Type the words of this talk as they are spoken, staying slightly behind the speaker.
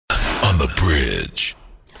on the Bridge.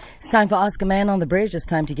 It's time for Ask a Man on the Bridge. It's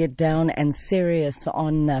time to get down and serious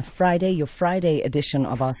on Friday, your Friday edition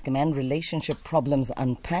of Ask a Man, Relationship Problems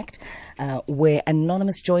Unpacked, where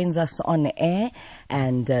Anonymous joins us on air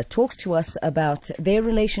and talks to us about their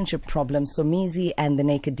relationship problems. So Mizi and the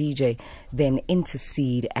Naked DJ then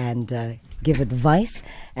intercede and give advice,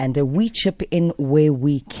 and we chip in where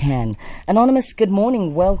we can. Anonymous, good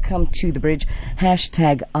morning. Welcome to the Bridge.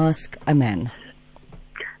 Hashtag Ask a Man.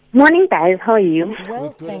 Morning, guys. How are you? Well,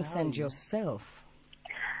 thanks, and yourself?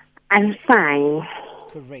 I'm fine.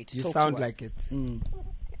 Great. You Talk sound to us. like it.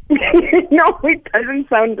 No, it doesn't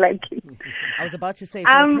sound like it. I was about to say, for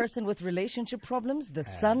a person with relationship problems, the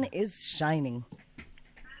sun is shining.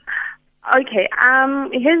 Okay,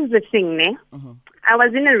 here's the thing, ne? I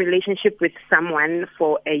was in a relationship with someone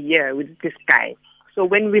for a year with this guy. So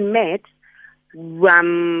when we met,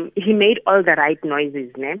 he made all the right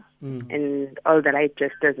noises, ne? And all the right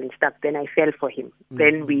gestures and stuff. Then I fell for him.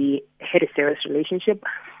 Then we had a serious relationship,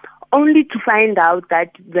 only to find out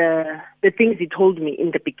that the things he told me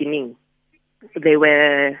in the beginning, they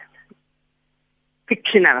were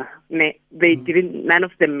fictional. They didn't, none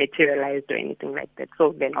of them materialized or anything like that.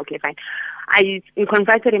 So then, okay, fine. I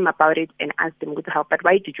confronted him about it and asked him, good help, but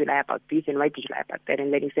why did you lie about this and why did you lie about that?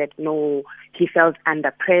 And then he said, no, he felt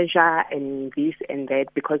under pressure and this and that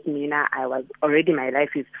because Mina, I was already, my life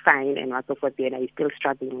is fine and what so forth, and I still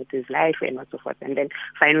struggling with his life and what so forth. And then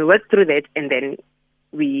fine, we worked through that and then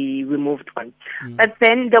we moved on. But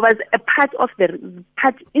then there was a part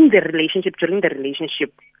in the relationship, during the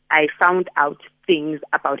relationship, I found out things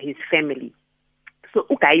about his family. So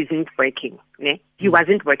guy isn't working. Ne? He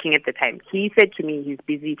wasn't working at the time. He said to me he's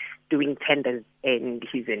busy doing tenders and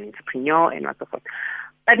he's an entrepreneur and what so forth.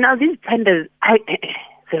 But now these tenders,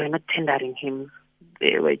 they were not tendering him.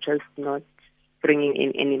 They were just not bringing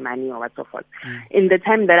in any money or what so forth. In the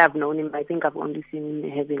time that I've known him, I think I've only seen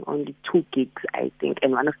him having only 2 gigs, I think,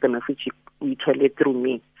 and one of them of which we told through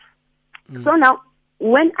me. So now,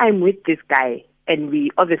 when I'm with this guy, and we're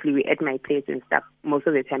at my place and stuff, most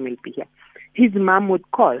of the time we'll be here, his mom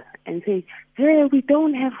would call and say, hey, we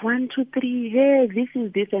don't have 1, 2, 3, hey, this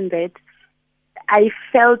is this and that. I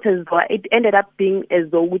felt as though it ended up being as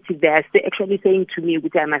though they are actually saying to me,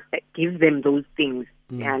 which I must give them those things.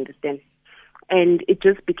 You understand? And it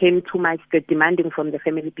just became too much. The demanding from the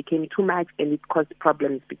family became too much, and it caused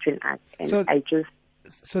problems between us. And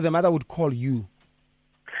So the mother would call you?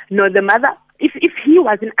 No, the mother, if he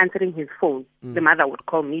wasn't answering his phone, the mother would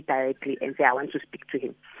call me directly and say, I want to speak to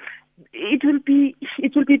him. It will be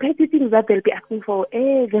petty things that they'll be asking for.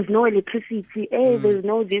 Hey, there's no electricity. Hey, there's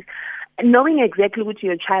no this. Knowing exactly what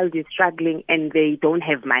your child is struggling and they don't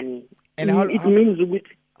have money. And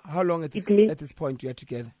how long at this point you are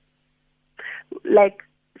together? Like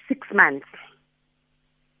 6 months.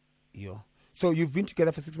 Yeah. So you've been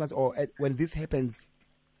together for 6 months, or when this happens?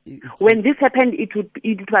 When this happened, it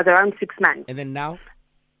was around 6 months. And then now?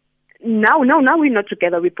 Now we're not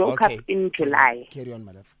together. We broke up in July. Carry on,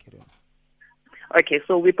 my love. Carry on. Okay,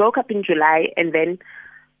 so we broke up in July, and then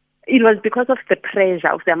it was because of the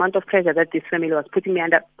pressure, of the amount of pressure that this family was putting me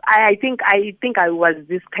under. I think I was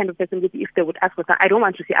this kind of person that if they would ask for something, I don't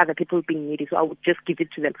want to see other people being needy, so I would just give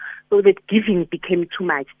it to them. So that giving became too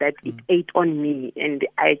much, that it ate on me, and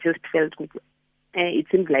I just felt it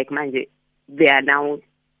seemed like they are now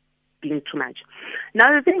being too much. Now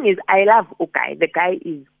the thing is, I love Ukai. The guy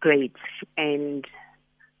is great, and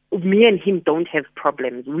me and him don't have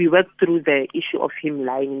problems. We worked through the issue of him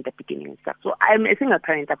lying in the beginning and stuff. So I'm a single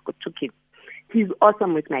parent. I've got 2 kids. He's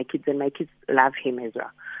awesome with my kids, and my kids love him as well.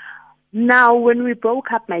 Now, when we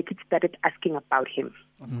broke up, my kids started asking about him.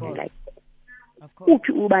 Of course. Like, of course.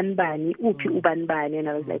 And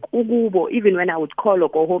I was like, Ugubo. Even when I would call or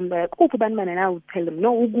go home, they're like, Ugubo, and I would tell them,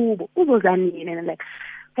 no, Ugubo, Ubozani. And I'm like,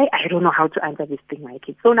 hey, I don't know how to answer this thing, my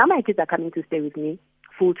kids. So now my kids are coming to stay with me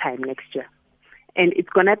full time next year. And it's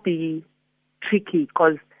going to be tricky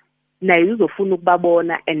because now and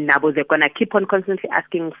Nabo, they're going to keep on constantly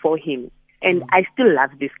asking for him. And I still love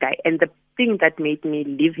this guy. And the thing that made me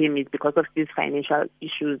leave him is because of these financial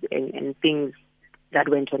issues and things that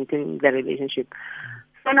went on in the relationship.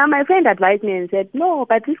 So now my friend advised me and said, no,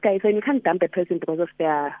 but this guy, so you can't dump a person because of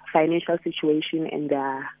their financial situation and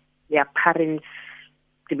their parents'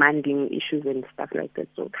 demanding issues and stuff like that.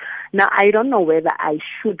 So now I don't know whether I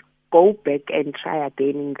should go back and try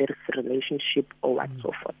again in this relationship or what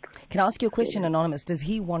so forth. Can I ask you a question, Anonymous? Does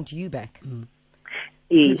he want you back? Yes.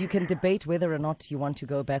 Because you can debate whether or not you want to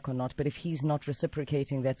go back or not, but if he's not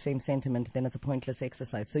reciprocating that same sentiment, then it's a pointless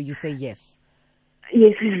exercise. So you say yes.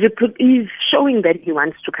 Yes, he's showing that he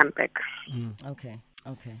wants to come back. Okay.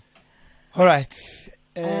 All right.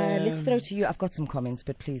 Let's throw to you. I've got some comments,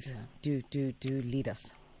 but please do lead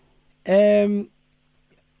us.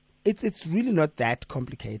 It's really not that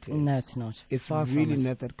complicated. No, it's not. It's Far really from it.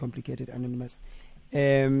 not that complicated, Anonymous.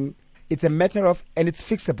 It's a matter of, and it's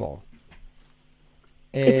fixable.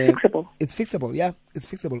 It's fixable. It's fixable, yeah. It's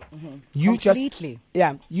fixable. Mm-hmm. You Completely.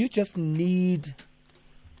 you just need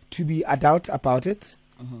to be adult about it,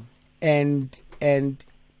 and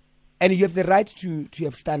you have the right to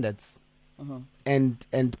have standards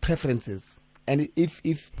and preferences. And if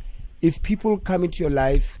people come into your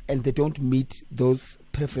life and they don't meet those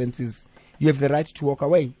preferences, you have the right to walk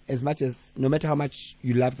away, no matter how much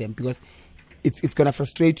you love them, because it's going to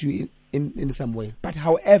frustrate you in some way. But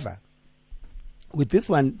however, with this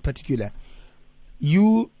one particular,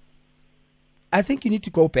 I think you need to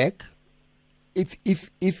go back.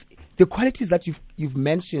 If the qualities that you've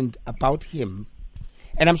mentioned about him,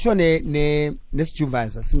 and I'm sure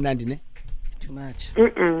nesjuvaza simnandi ne Too much.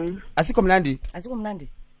 asikho mnandi Asikumnandi.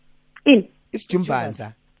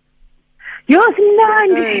 isijumvanza. Yes,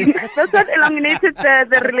 man. That's what eliminated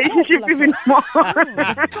the relationship even more.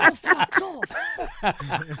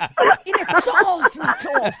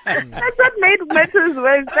 That's what made matters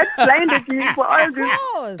worse. That blinded me for all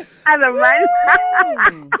this other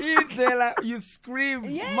man. Indlela, you screamed,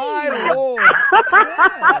 Yay. my lord.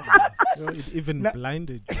 It even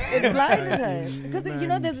blinded. It blinded her. Because, you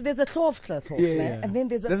know, there's a cloth, Yeah. and then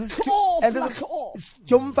there's a There's a cloth. and there's a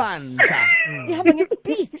jumvanza. You're having a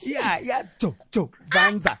beat. Yeah,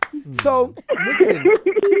 vanza. So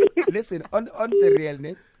listen. On the real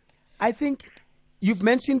net, I think you've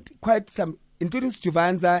mentioned quite some, including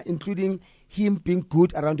Juvanza, including him being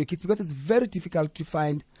good around your kids, because it's very difficult to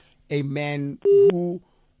find a man who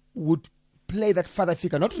would play that father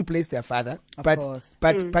figure, not replace their father,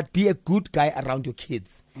 but be a good guy around your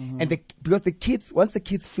kids. And because the kids, once the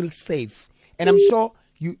kids feel safe, and I'm sure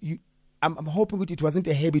I'm hoping it wasn't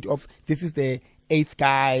a habit of this is the eighth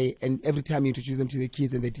guy, and every time you introduce them to the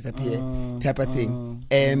kids and they disappear type of thing.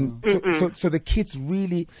 So the kids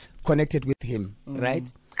really connected with him, right?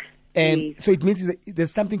 So it means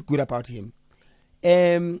there's something good about him.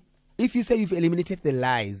 If you say you've eliminated the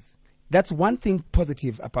lies, that's one thing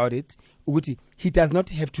positive about it. Uguti, he does not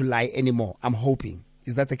have to lie anymore, I'm hoping.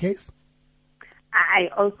 Is that the case? I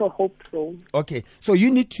also hope so. Okay, so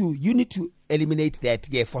you need to eliminate that,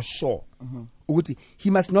 yeah, for sure. Uguti, he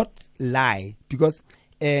must not lie, because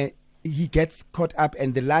he gets caught up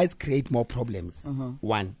and the lies create more problems.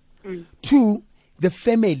 One. Two, the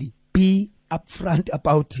family, be upfront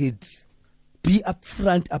about it. Be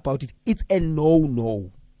upfront about it. It's a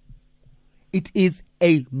no. It is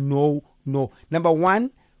a no. Number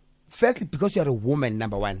one, firstly, because you're a woman,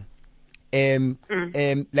 number one.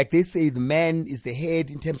 Like they say, the man is the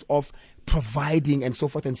head in terms of providing and so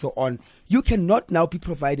forth and so on. You cannot now be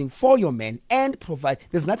providing for your man and provide.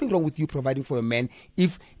 There's nothing wrong with you providing for your man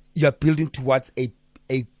if you're building towards a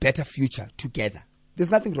better future together.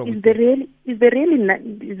 There's nothing wrong with that. Is there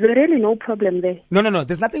really no problem there? No.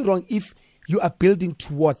 There's nothing wrong if you are building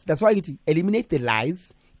towards. That's why you need to eliminate the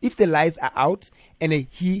lies. If the lies are out and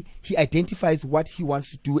he identifies what he wants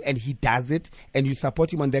to do and he does it, and you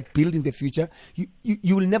support him on that, building the future,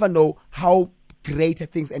 you will never know how greater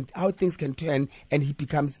things and how things can turn, and he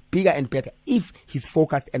becomes bigger and better if he's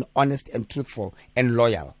focused and honest and truthful and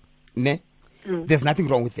loyal. Ne? There's nothing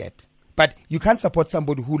wrong with that. But you can't support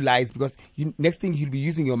somebody who lies, because next thing he'll be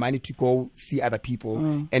using your money to go see other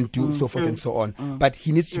people and do so forth and so on. But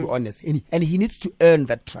he needs to be honest, and he needs to earn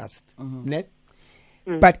that trust. Ne?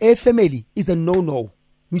 But a family is a no.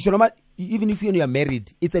 Even if you are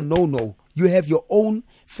married, it's a no. You have your own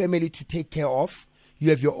family to take care of. You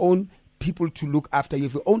have your own people to look after. You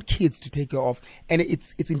have your own kids to take care of, and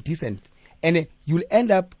it's indecent. And you'll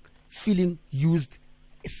end up feeling used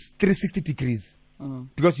 360 degrees,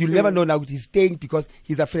 because you'll never know now he's staying because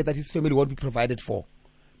he's afraid that his family won't be provided for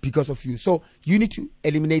because of you. So you need to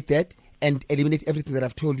eliminate that and eliminate everything that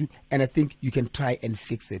I've told you, and I think you can try and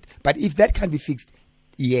fix it. But if that can't be fixed,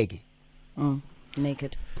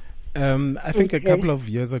 naked. I think a couple of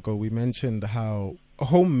years ago we mentioned how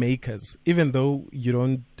homemakers, even though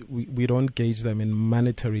we don't gauge them in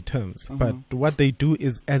monetary terms, but what they do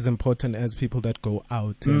is as important as people that go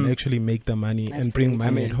out and actually make the money and bring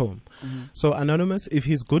money at home. So Anonymous, if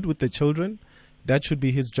he's good with the children, that should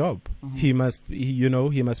be his job. He must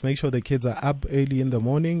make sure the kids are up early in the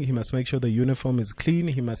morning. He must make sure the uniform is clean.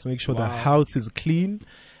 He must make sure the house is clean.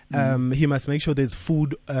 He must make sure there's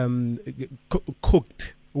food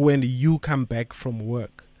cooked when you come back from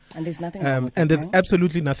work. And there's nothing wrong with and that, there's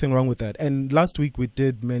absolutely nothing wrong with that. And last week we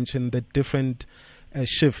did mention the different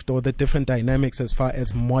shift or the different dynamics as far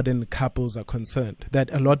as modern couples are concerned, that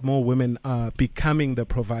a lot more women are becoming the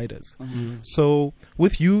providers. So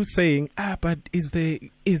with you saying, but is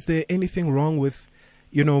there anything wrong with,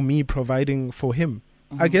 me providing for him?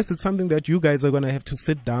 I guess it's something that you guys are going to have to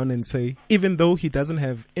sit down and say, even though he doesn't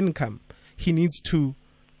have income, he needs to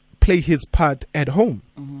play his part at home.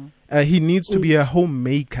 He needs to be a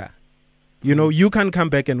homemaker. You can't come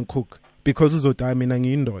back and cook because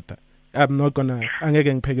I'm not gonna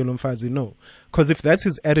no. Because if that's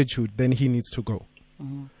his attitude, then he needs to go.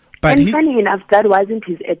 But and funny enough, that wasn't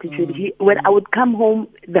his attitude. When I would come home,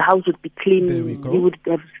 the house would be clean. There we go. He would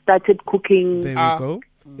have started cooking. There we go.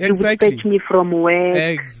 Exactly. He would fetch me from work.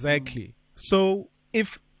 Exactly. So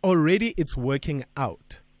if already it's working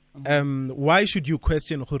out, why should you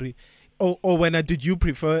question Hori? Or when did you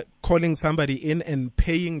prefer calling somebody in and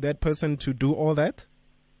paying that person to do all that?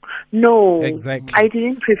 No, exactly. I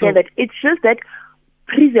didn't prefer that. It's just that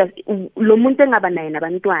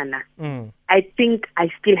I think I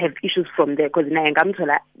still have issues from there because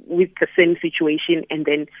with the same situation, and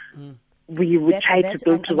then we would try to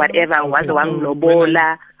go to whatever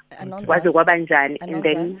lobola, and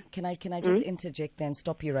then can I just interject and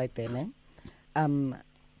stop you right there, man?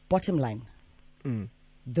 Bottom line.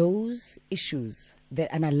 Those issues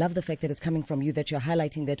and I love the fact that it's coming from you, that you're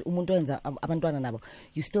highlighting that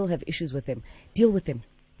you still have issues with them. Deal with them.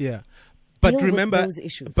 Yeah. But Deal remember, with those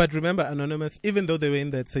issues. But remember, Anonymous, even though they were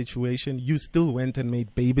in that situation, you still went and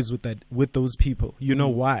made babies with those people. You know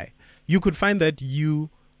why? You could find that you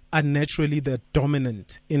are naturally the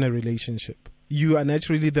dominant in a relationship. You are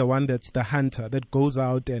naturally the one that's the hunter that goes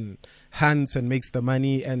out and hunts and makes the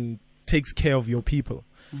money and takes care of your people.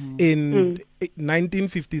 In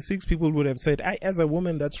 1956, people would have said, as a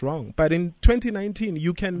woman, that's wrong. But in 2019,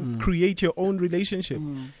 you can create your own relationship.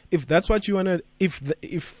 If that's what you want to,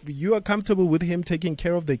 if you are comfortable with him taking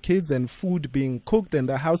care of the kids and food being cooked and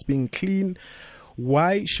the house being clean,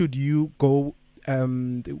 why should you go?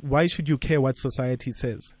 Why should you care what society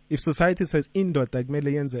says? If society says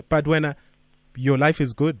but when your life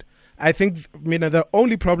is good, I think the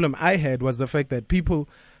only problem I had was the fact that people.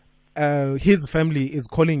 His family is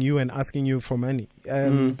calling you and asking you for money.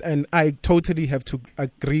 And I totally have to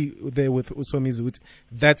agree there with Usomizu.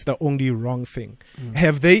 That's the only wrong thing.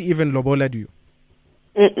 Have they even lobolad you?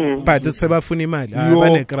 But it's about funny mali.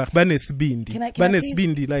 Banesbindi.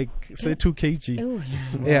 Banesbindi, like say 2 kg. Oh,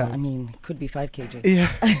 yeah. Well, I mean, could be 5 kg. Yeah.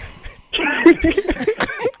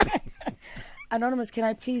 Anonymous, can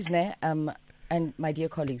I please, and my dear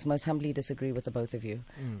colleagues, most humbly disagree with the both of you,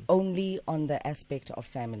 only on the aspect of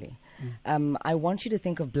family. I want you to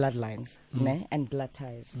think of bloodlines and blood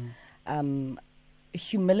ties.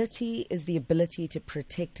 Humility is the ability to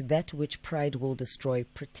protect that which pride will destroy,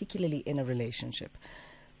 particularly in a relationship.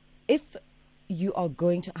 If you are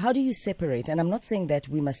going to, how do you separate? And I'm not saying that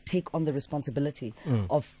we must take on the responsibility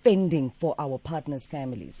of fending for our partners'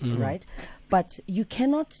 families, right? But you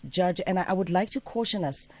cannot judge, and I would like to caution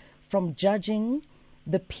us from judging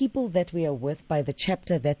the people that we are with by the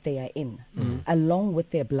chapter that they are in, along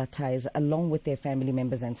with their blood ties, along with their family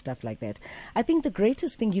members and stuff like that. I think the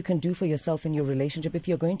greatest thing you can do for yourself in your relationship, if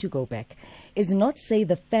you're going to go back, is not say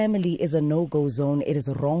the family is a no-go zone. It is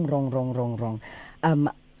wrong.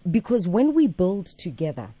 Because when we build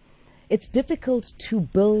together, it's difficult to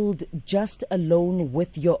build just alone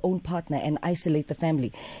with your own partner and isolate the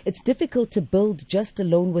family. It's difficult to build just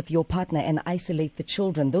alone with your partner and isolate the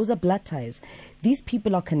children. Those are blood ties. These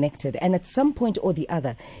people are connected, and at some point or the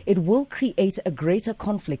other, it will create a greater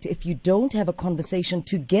conflict if you don't have a conversation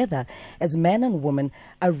together as man and woman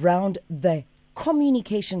around the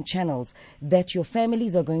communication channels that your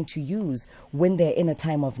families are going to use when they're in a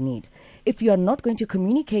time of need. If you are not going to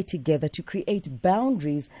communicate together to create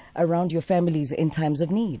boundaries around your families in times of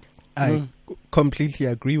need. I completely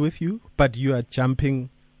agree with you, but you are jumping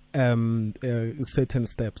certain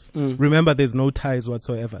steps. Remember, there's no ties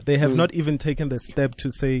whatsoever. They have not even taken the step to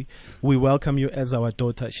say, we welcome you as our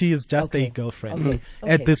daughter. She is just a girlfriend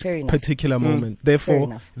at this particular moment.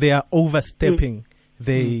 Therefore, they are overstepping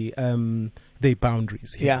their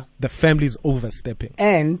boundaries here. Yeah. The family's overstepping.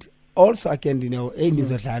 And also, again,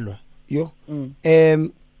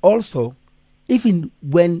 also, even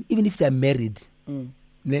if they're married,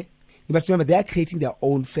 you must remember they are creating their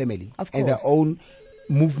own family and their own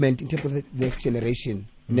movement in terms of the next generation.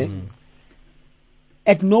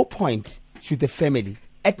 At no point should the family,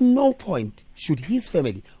 at no point should his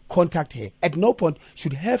family contact her. At no point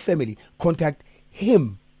should her family contact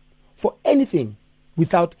him for anything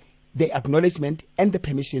without the acknowledgement and the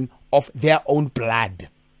permission of their own blood.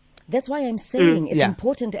 That's why I'm saying it's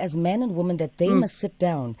important as man and woman that they must sit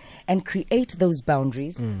down and create those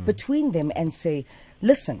boundaries between them and say,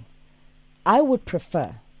 listen, I would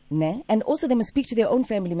prefer, ne? And also they must speak to their own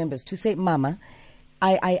family members to say, Mama,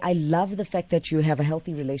 I love the fact that you have a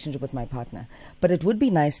healthy relationship with my partner, but it would be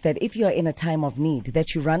nice that if you are in a time of need,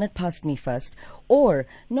 that you run it past me first, or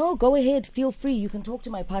no, go ahead, feel free, you can talk to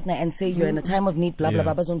my partner and say you're in a time of need, blah, blah,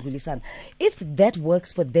 blah, blah, blah. If that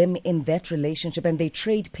works for them in that relationship and they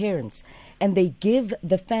trade parents and they give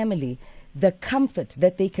the family the comfort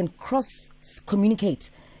that they can cross-communicate,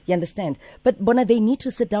 you understand? But Bona, they need to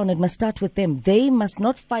sit down. It must start with them. They must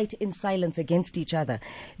not fight in silence against each other.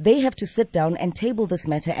 They have to sit down and table this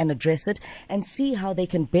matter and address it and see how they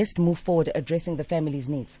can best move forward addressing the family's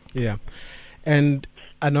needs. Yeah. And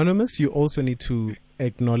Anonymous, you also need to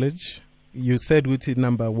acknowledge, you said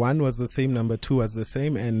number 1 was the same, number 2 was the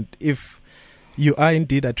same. And if you are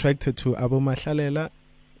indeed attracted to abomahlalela,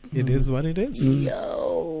 it is what it is.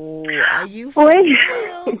 Yo, are you for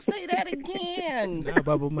real? Say that again.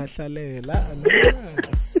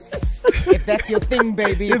 If that's your thing,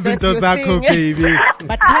 baby. If that's your thing. Baby.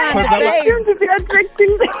 But babes.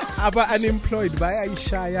 Aba unemployed. Baya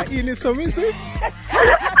ishaya. Ini somisi.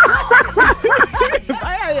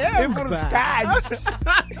 Baya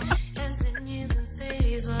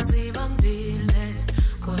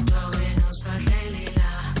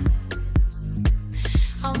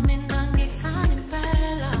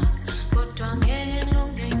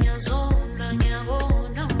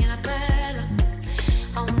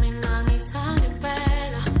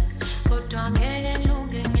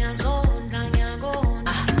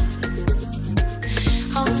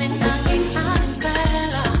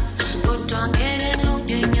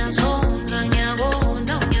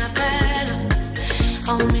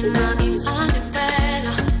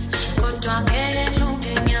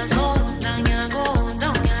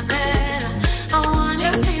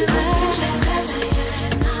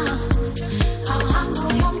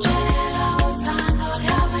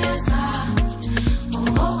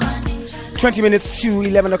Twenty minutes to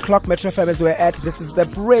 11 o'clock, Metro FM as we're at. This is The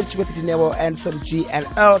Bridge with Dinero and some G and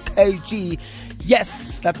LKG.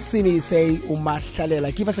 Yes, that's Simi say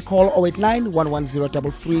Umahlalela. Give us a call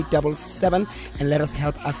 089-110-3377 and let us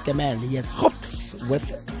help ask a man. Yes, hoops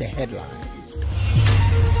with the headlines.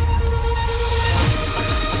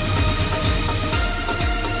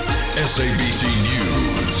 SABC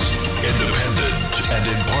News, independent and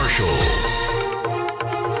impartial.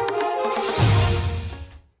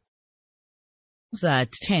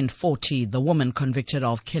 At 10:40, the woman convicted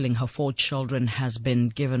of killing her 4 children has been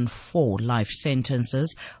given 4 life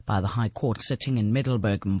sentences by the High Court sitting in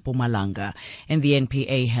Middelburg, Mpumalanga. And the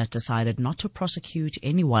NPA has decided not to prosecute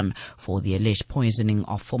anyone for the alleged poisoning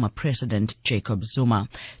of former President Jacob Zuma.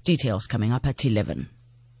 Details coming up at 11.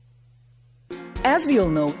 As we all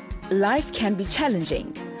know, life can be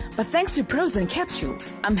challenging. But thanks to Prozen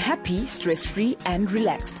capsules, I'm happy, stress-free and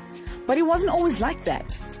relaxed. But it wasn't always like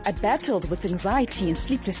that. I battled with anxiety and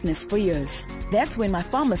sleeplessness for years. That's when my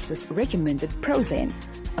pharmacist recommended Prozen,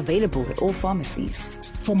 available at all pharmacies.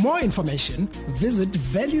 For more information, visit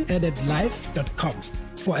valueaddedlife.com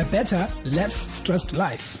for a better, less stressed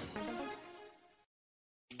life.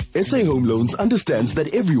 SA Home Loans understands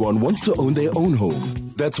that everyone wants to own their own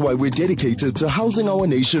home. That's why we're dedicated to housing our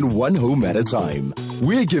nation one home at a time.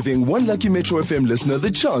 We're giving one lucky Metro FM listener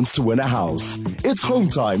the chance to win a house. It's home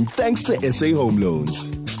time thanks to SA Home Loans.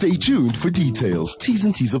 Stay tuned for details. T's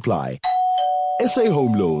and C's apply. SA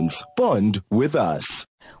Home Loans. Bond with us.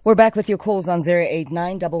 We're back with your calls on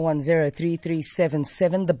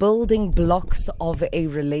 089-110-3377. The building blocks of a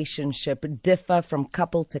relationship differ from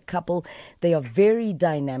couple to couple. They are very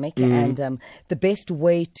dynamic, and the best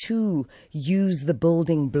way to use the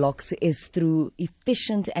building blocks is through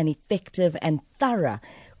efficient and effective and thorough,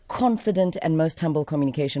 confident and most humble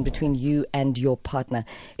communication between you and your partner.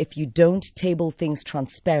 If you don't table things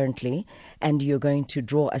transparently and you're going to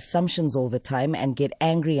draw assumptions all the time and get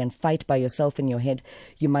angry and fight by yourself in your head,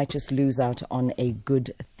 you might just lose out on a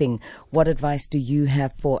good thing. What advice do you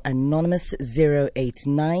have for Anonymous?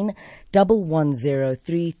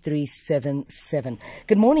 089-110-3377.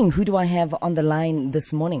 Good morning. Who do I have on the line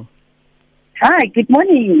this morning? Hi, good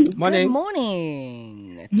morning. Good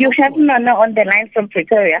morning. You have Nono on the line from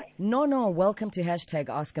Pretoria. No, welcome to hashtag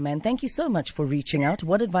Ask a Man. Thank you so much for reaching out.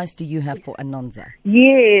 What advice do you have for Anonza?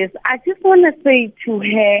 Yes, I just want to say to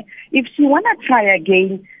her, if she want to try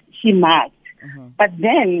again, she must. But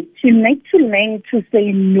then she needs to learn to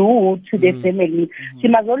say no to the family. She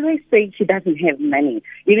must always say she doesn't have money,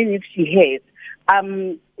 even if she has.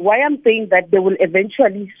 Why I'm saying that they will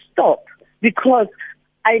eventually stop, because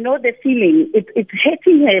I know the feeling. It's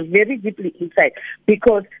hurting her very deeply inside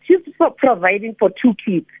because she's providing for 2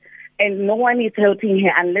 kids and no one is helping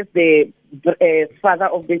her unless the father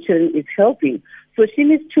of the children is helping. So she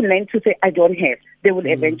needs to learn to say, I don't have. They will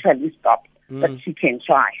eventually stop, but she can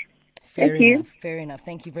try. Thank you. Fair enough.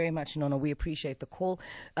 Thank you very much, Nono. We appreciate the call.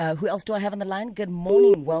 Who else do I have on the line? Good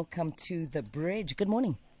morning. Welcome to The Bridge. Good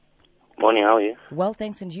morning. Morning, how are you? Well,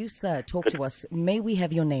 thanks. And you, sir, talk to us. May we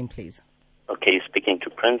have your name, please? Okay, you're speaking to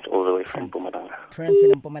Prince all the way from Mpumalanga. Prince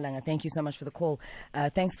in Mpumalanga. Thank you so much for the call.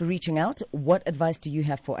 Thanks for reaching out. What advice do you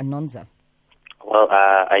have for Anonza? Well,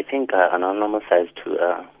 I think Anonymous has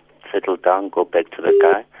to settle down, go back to the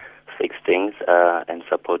guy, fix things, and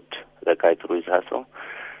support the guy through his hustle.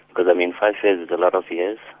 Because, 5 years is a lot of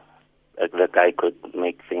years. The guy could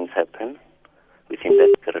make things happen within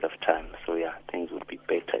that period of time. So, yeah, things would be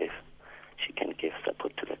better if she can give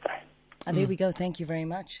support to the guy. There we go. Thank you very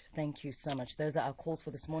much. Thank you so much. Those are our calls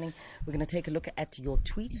for this morning. We're going to take a look at your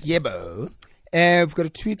tweet. Yebo. We've got a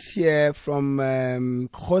tweet here from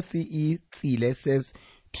Khosi E. Tsile. Says,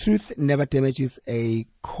 truth never damages a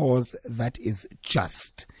cause that is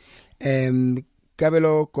just.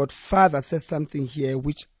 Gabelo Godfather says something here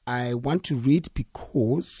which I want to read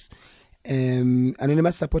because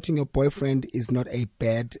Anonymous, supporting your boyfriend is not a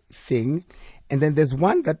bad thing. And then there's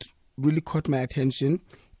one that really caught my attention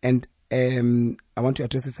and I want to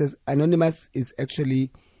address it. It says Anonymous is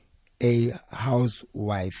actually a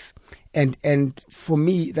housewife. And for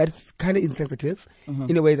me, that's kind of insensitive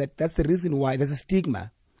in a way that's the reason why there's a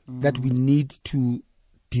stigma that we need to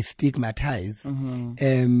destigmatize.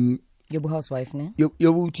 You're a housewife, ne?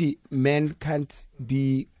 Men can't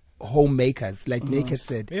be homemakers, like Naked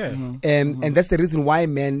said. Yeah. And that's the reason why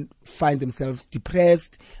men find themselves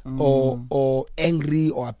depressed or angry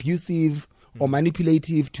or abusive or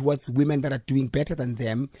manipulative towards women that are doing better than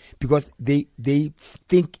them because they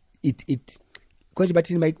think it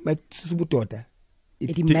emasculates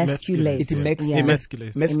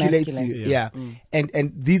you. Yeah.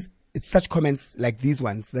 And these it's such comments like these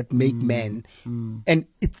ones that make men and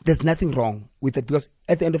there's nothing wrong with it because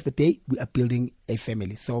at the end of the day we are building a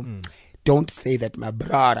family. So don't say that, my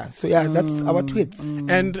brother. So yeah, that's our tweets.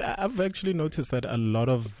 And I've actually noticed that a lot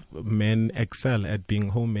of men excel at being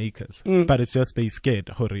homemakers, but it's just they scared.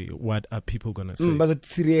 Hori, what are people gonna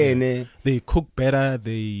say? They cook better.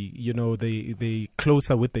 They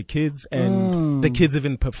closer with the kids, and the kids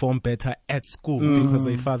even perform better at school because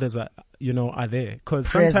their fathers are there. Because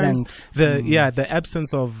sometimes the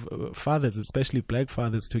absence of fathers, especially black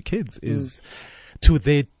fathers to kids, is to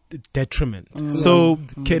their detriment. So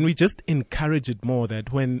can we just encourage it more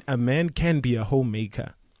that when a man can be a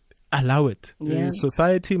homemaker, allow it.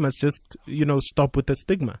 Society must just stop with the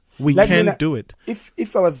stigma. We can do it.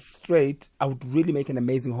 If I was straight, I would really make an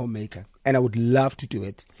amazing homemaker and I would love to do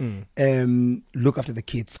it. Look after the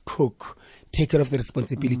kids, cook, take care of the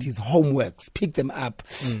responsibilities, homeworks, pick them up.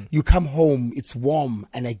 You come home, it's warm,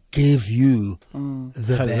 and I gave you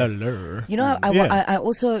the best. I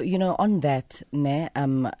also, on that,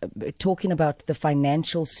 talking about the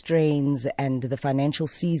financial strains and the financial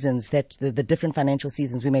seasons that the different financial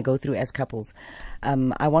seasons we may go through as couples.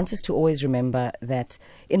 I want us to always remember that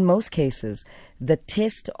in most cases, the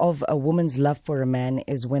test of a woman's love for a man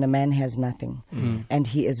is when a man has nothing and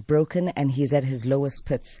he is broken and he's at his lowest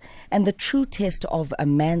pits. And the true test of a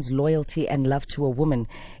man's loyalty and love to a woman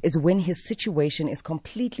is when his situation is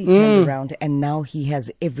completely turned around and now he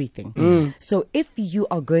has everything. So if you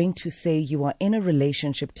are going to say you are in a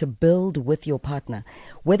relationship to build with your partner,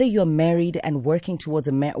 whether you're married and working towards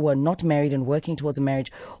or not married and working towards a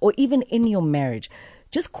marriage, or even in your marriage,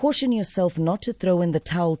 just caution yourself not to throw in the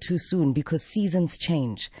towel too soon because seasons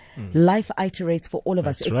change. Life iterates for all of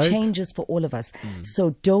us. It changes for all of us.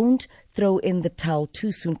 So don't throw in the towel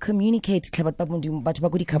too soon. Communicate.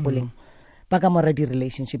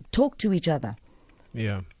 Relationship. Talk to each other.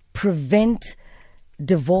 Yeah. Prevent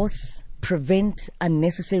divorce. Prevent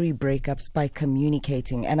unnecessary breakups by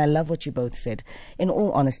communicating. And I love what you both said. In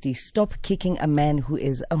all honesty, stop kicking a man who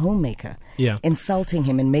is a homemaker. Yeah. Insulting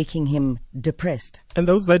him and making him depressed. And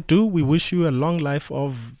those that do, we wish you a long life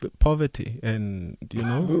of poverty. And,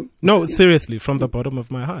 no, seriously, from the bottom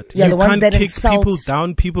of my heart. Yeah, you the ones can't that kick insult people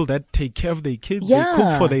down, people that take care of their kids. They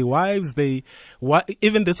cook for their wives.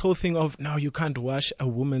 Even this whole thing of, no, you can't wash a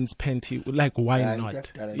woman's panty. Like, why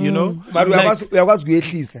not?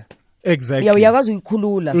 Exactly.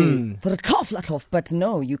 But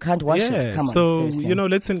no, you can't wash it. Come on. So,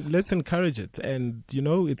 seriously. let's encourage it. And,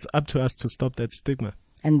 it's up to us to stop that stigma.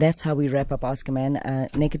 And that's how we wrap up Ask a Man.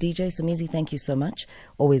 Naked DJ, Sumizi, thank you so much.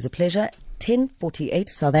 Always a pleasure. 10:48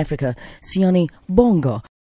 South Africa. Sione Bongo.